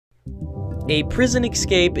A prison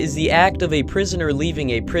escape is the act of a prisoner leaving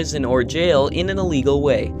a prison or jail in an illegal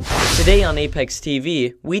way. Today on Apex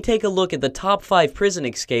TV, we take a look at the top 5 prison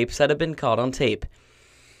escapes that have been caught on tape.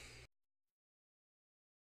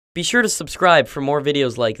 Be sure to subscribe for more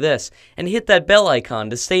videos like this, and hit that bell icon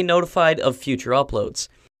to stay notified of future uploads.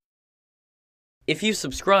 If you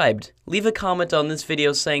subscribed, leave a comment on this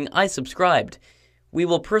video saying "I subscribed." We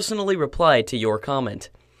will personally reply to your comment.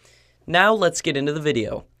 Now let's get into the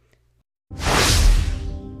video.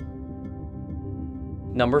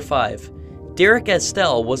 Number 5. Derek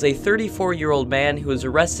Estelle was a 34-year-old man who was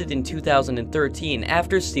arrested in 2013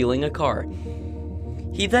 after stealing a car.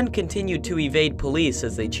 He then continued to evade police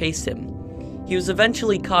as they chased him. He was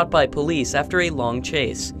eventually caught by police after a long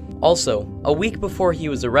chase. Also, a week before he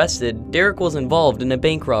was arrested, Derek was involved in a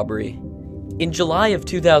bank robbery. In July of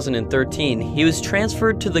 2013, he was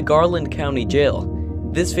transferred to the Garland County Jail.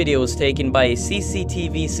 This video was taken by a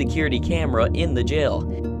CCTV security camera in the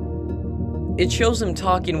jail. It shows him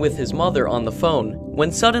talking with his mother on the phone,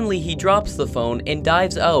 when suddenly he drops the phone and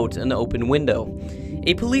dives out an open window.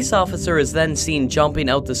 A police officer is then seen jumping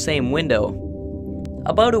out the same window.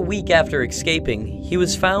 About a week after escaping, he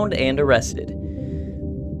was found and arrested.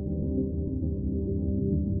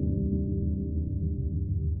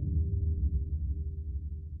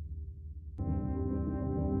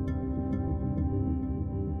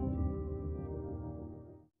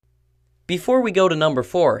 Before we go to number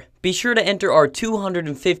 4, be sure to enter our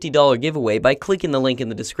 $250 giveaway by clicking the link in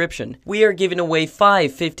the description. We are giving away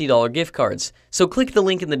 5 $50 gift cards, so click the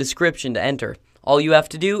link in the description to enter. All you have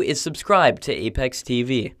to do is subscribe to Apex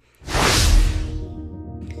TV.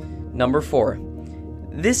 Number 4.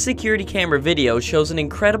 This security camera video shows an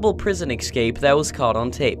incredible prison escape that was caught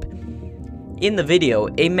on tape. In the video,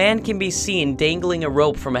 a man can be seen dangling a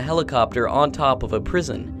rope from a helicopter on top of a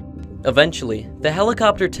prison. Eventually, the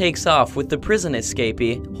helicopter takes off with the prison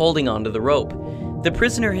escapee holding onto the rope. The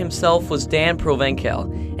prisoner himself was Dan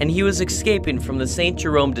Provencal, and he was escaping from the St.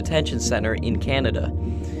 Jerome Detention Center in Canada.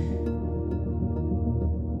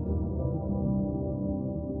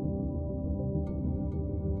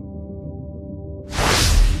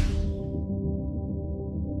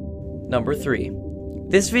 Number 3.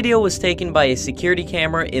 This video was taken by a security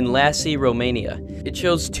camera in Iași, Romania. It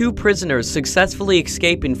shows 2 prisoners successfully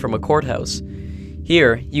escaping from a courthouse.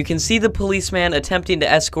 Here, you can see the policeman attempting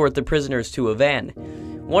to escort the prisoners to a van.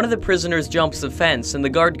 One of the prisoners jumps the fence and the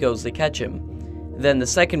guard goes to catch him. Then the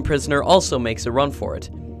second prisoner also makes a run for it.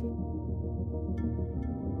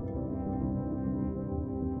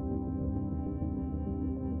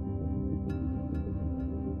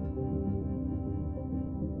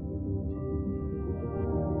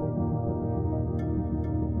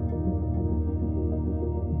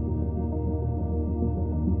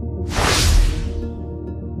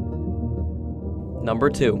 Number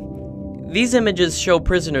 2. These images show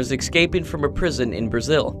prisoners escaping from a prison in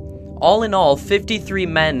Brazil. All in all, 53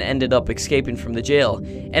 men ended up escaping from the jail,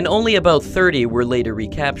 and only about 30 were later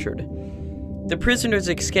recaptured. The prisoners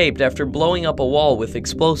escaped after blowing up a wall with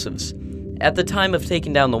explosives. At the time of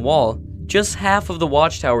taking down the wall, just half of the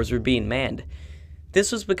watchtowers were being manned.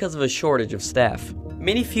 This was because of a shortage of staff.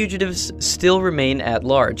 Many fugitives still remain at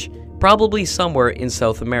large, probably somewhere in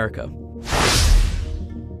South America.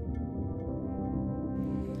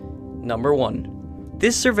 Number 1.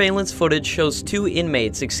 This surveillance footage shows 2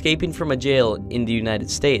 inmates escaping from a jail in the United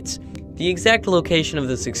States. The exact location of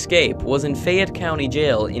this escape was in Fayette County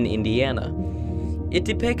Jail in Indiana. It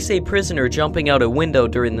depicts a prisoner jumping out a window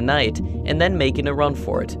during the night and then making a run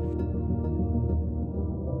for it.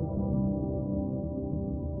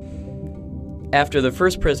 After the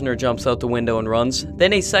first prisoner jumps out the window and runs,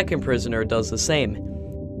 then a second prisoner does the same.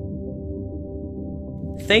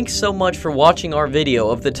 Thanks so much for watching our video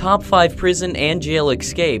of the top 5 prison and jail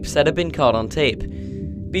escapes that have been caught on tape.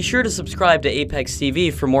 Be sure to subscribe to Apex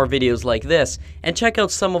TV for more videos like this, and check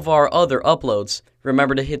out some of our other uploads.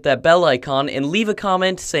 Remember to hit that bell icon and leave a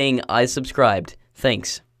comment saying "I subscribed."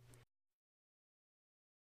 Thanks.